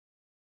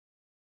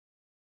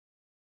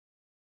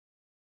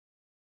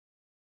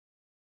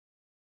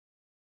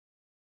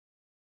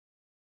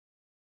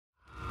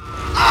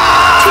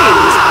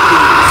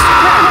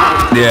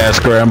Yeah,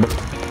 scramble.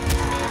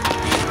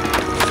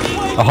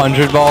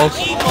 100 balls?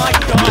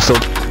 This'll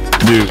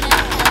do.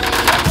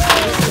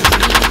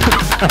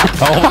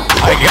 Oh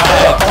my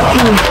god!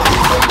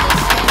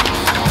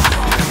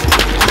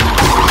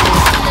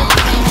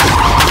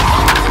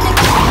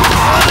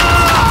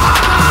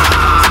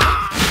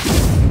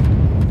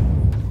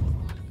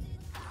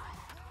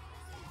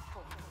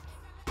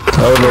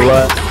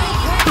 Overlap.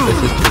 This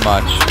is too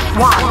much.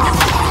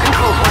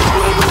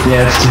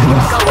 Yeah, it's too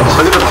much.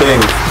 Look at the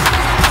ping.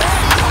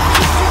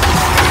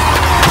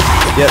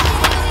 Yep.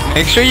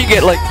 Make sure you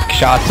get like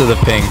shots of the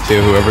ping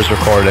too, whoever's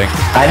recording.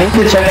 I need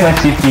to check my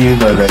CPU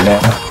load right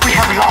now. We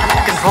have lost the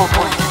control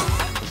point.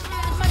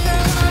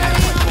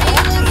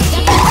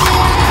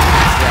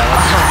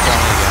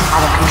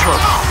 Our control.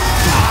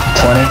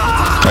 20.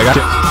 I got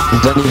you.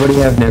 Does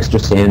anybody have an extra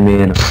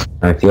Sandman?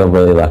 I feel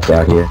really left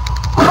out here.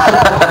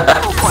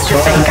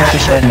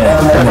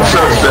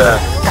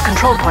 The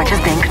control point is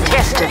being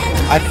contested.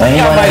 I think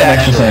I might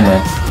actually.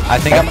 I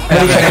think I might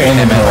have check your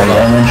inventory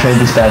and then trade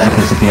the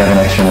Stazicus if you have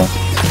an extra one.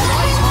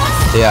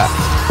 Yeah.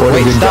 Or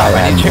Wait, a good stop.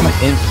 guy I need to hand.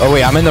 check my oh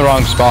wait, I'm in the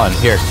wrong spawn.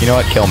 Here, you know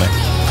what? Kill me.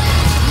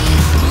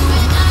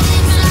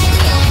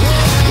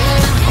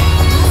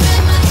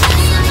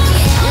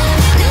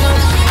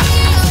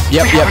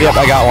 Yep,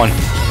 I got one.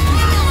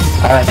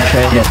 Alright,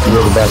 trade it.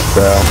 You're the best,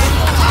 bro.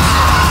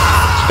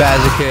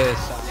 Spazicus.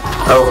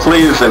 Oh,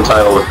 please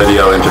entitle the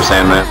video Enter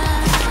Sandman.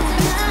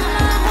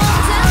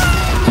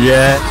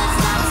 Yeah.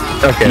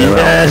 Okay,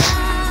 yes.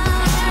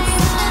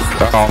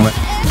 Oh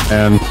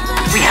man.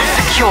 We have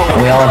secured.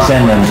 We all have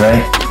Sandmans,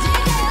 right?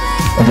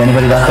 Has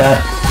anybody got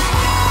that?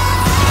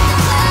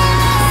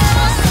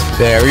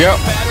 There we go.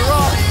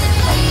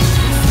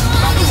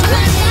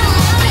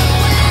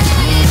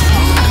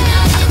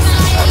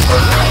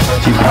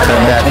 You can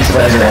send that to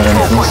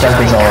everyone. We'll start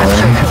this all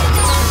over.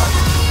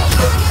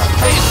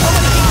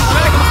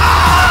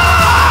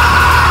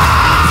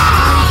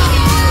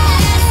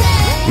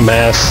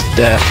 Mass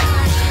death.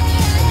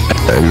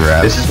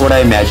 This is what I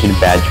imagined a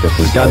bad trip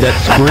was Got like. that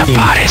scream.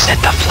 Bodies hit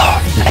the floor.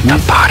 Let the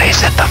bodies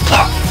hit the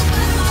floor.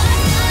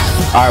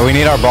 Alright, we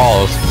need our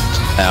balls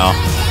now.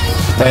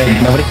 Wait,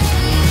 nobody?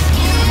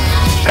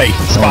 Hey,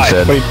 Someone spy.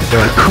 said. What are you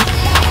doing?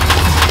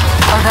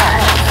 Alert.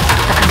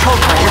 The control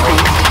point is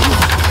being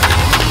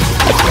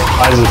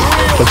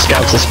What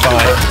scout's a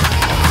spy?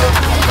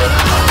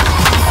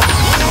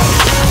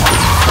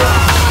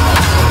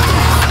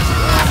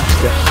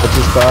 What's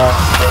a spy?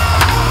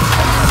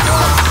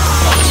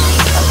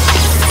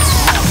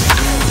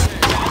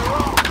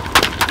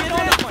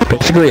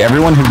 Basically,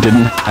 everyone who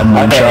didn't have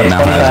one shot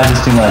now has.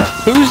 Is too much.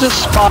 Who's a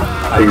spot?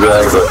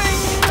 Exactly.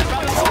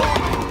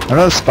 I'm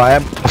not a spy.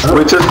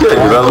 Which is good,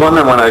 because I was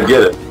wondering when I'd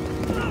get it.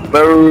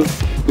 But,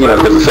 you know,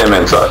 because the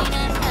Sandman sucked.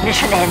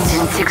 Mission ends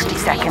in 60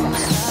 seconds.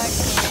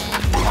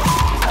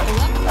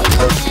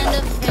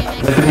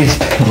 Look at these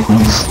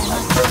things.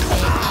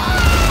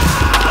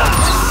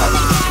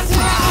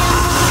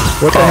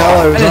 What the hell?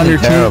 I was on your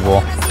team.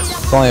 Terrible.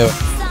 It's only a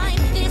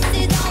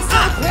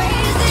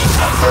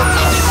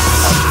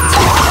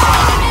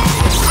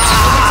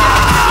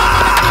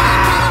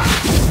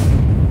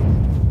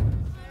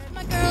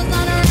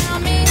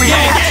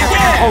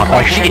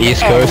Actually,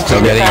 East Coast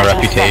is getting a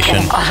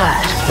reputation.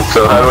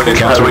 So how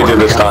do we do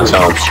this on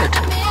challenge?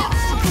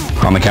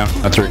 On the count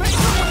of 3. 1,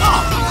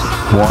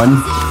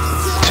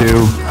 2,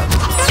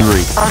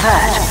 3.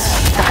 Alert.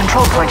 The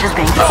control point is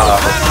being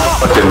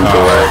Fucking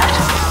boy.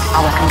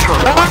 Our control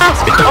point is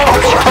being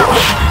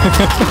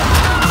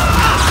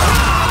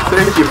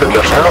Thank you for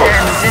the help.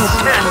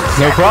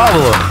 No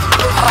problem.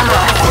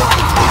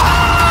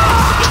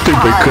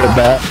 Stupid crib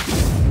bat.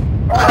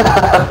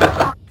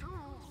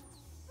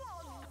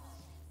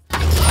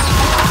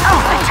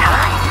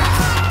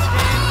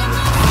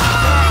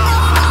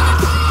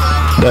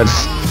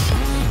 That's...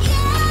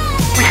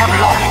 We have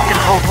lost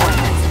control point.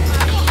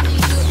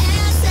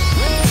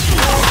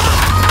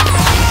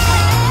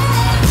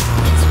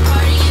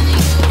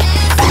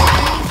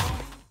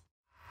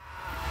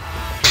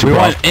 We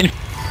want in.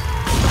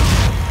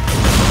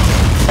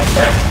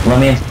 Let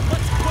me...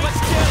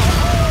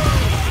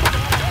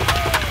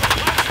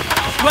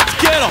 Let's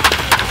get him!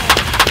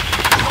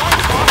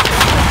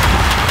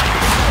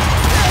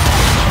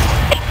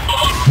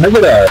 Look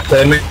at that.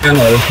 Sandman.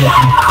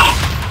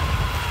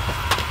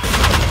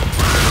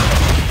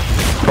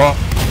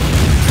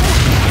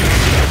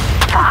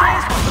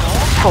 5,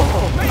 4,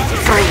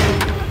 3,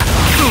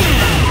 2,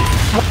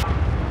 1.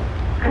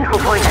 Control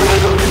point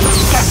enabled.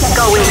 Get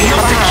going. We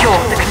have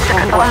secured the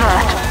control point.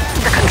 Alert.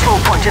 The control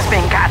point is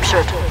being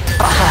captured.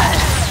 Alert.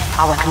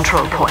 Our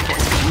control point is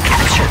being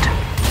captured.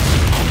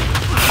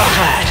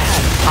 Alert.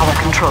 Our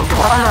control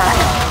point. Alert.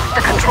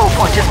 The control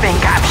point is being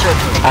captured.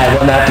 Alright,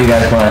 what map do you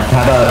guys want?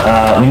 How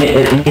about,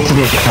 it needs to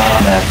be a top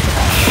map.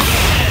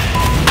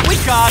 We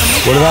got him!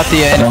 What about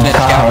the end?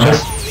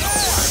 Harvest?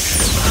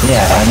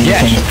 Yeah, I need to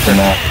change it for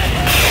map.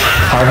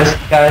 Harvest,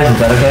 guys, is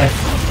that okay?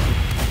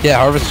 Yeah,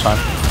 Harvest's fine.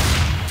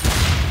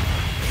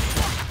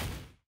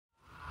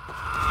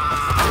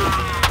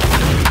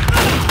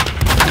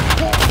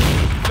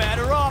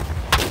 Batter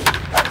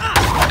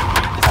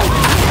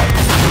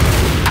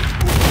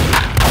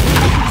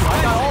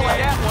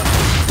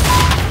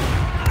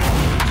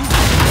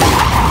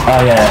Oh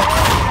yeah.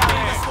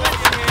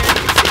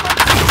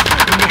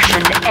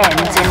 Mission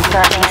ends in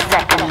 30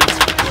 seconds.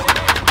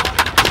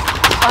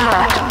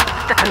 Alert!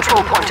 The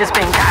control point is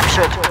being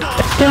captured.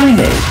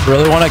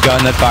 Really want a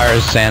gun that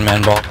fires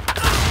Sandman ball.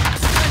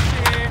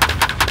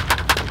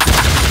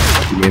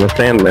 You mean a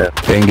Sandman?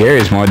 In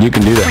Gary's mod, you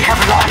can do We that. have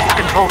lost the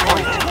control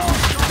point.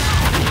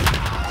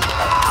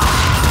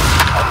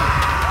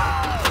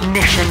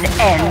 Mission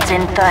ends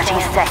in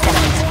 30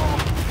 seconds.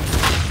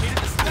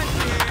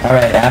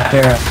 Alright,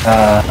 after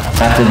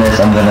this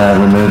I'm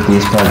gonna remove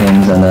these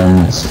plugins and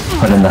then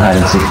put in the hide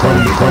and seek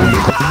plugin.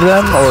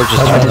 Them or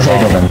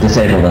just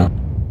Disable them.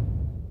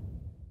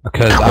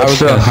 Because I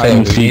was gonna say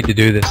we need to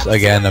do this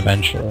again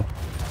eventually.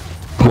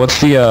 What's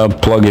the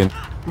plugin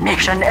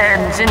Mission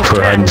ends in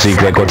for hide 10 and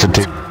seek? Like, what's it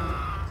do?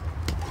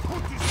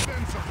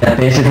 Yeah,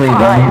 basically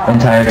one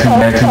entire team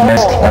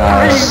is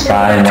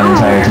spy and one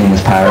entire team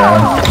is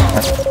pyro.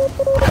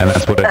 And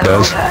that's what it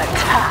does.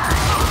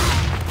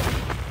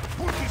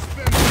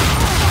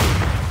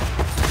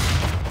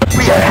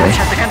 We have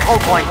captured the control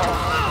point.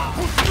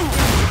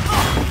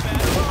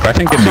 I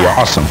think it'd be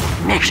awesome.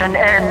 Mission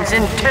ends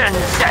in 10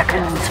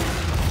 seconds.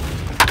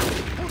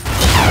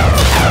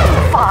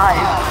 5,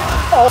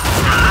 4,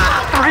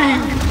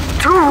 3,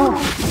 2.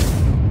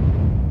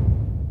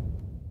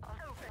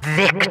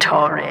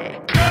 Victory.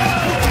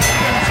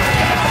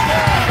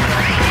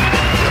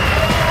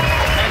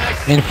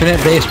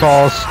 Infinite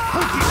baseballs.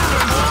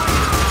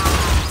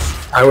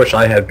 I wish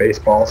I had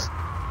baseballs.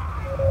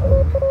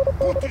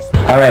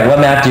 Alright, what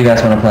map do you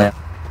guys want to play?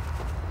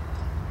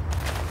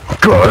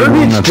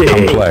 One that's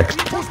complex.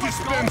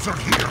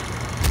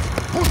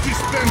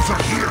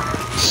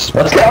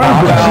 What's the How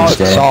about garbage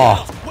day?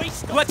 Saw?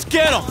 Let's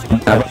get him.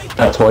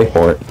 That's toy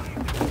for it.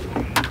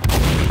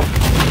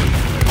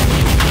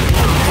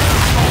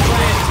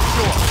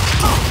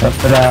 What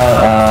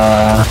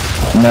about,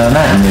 no,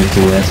 not in Nuke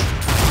 2 is.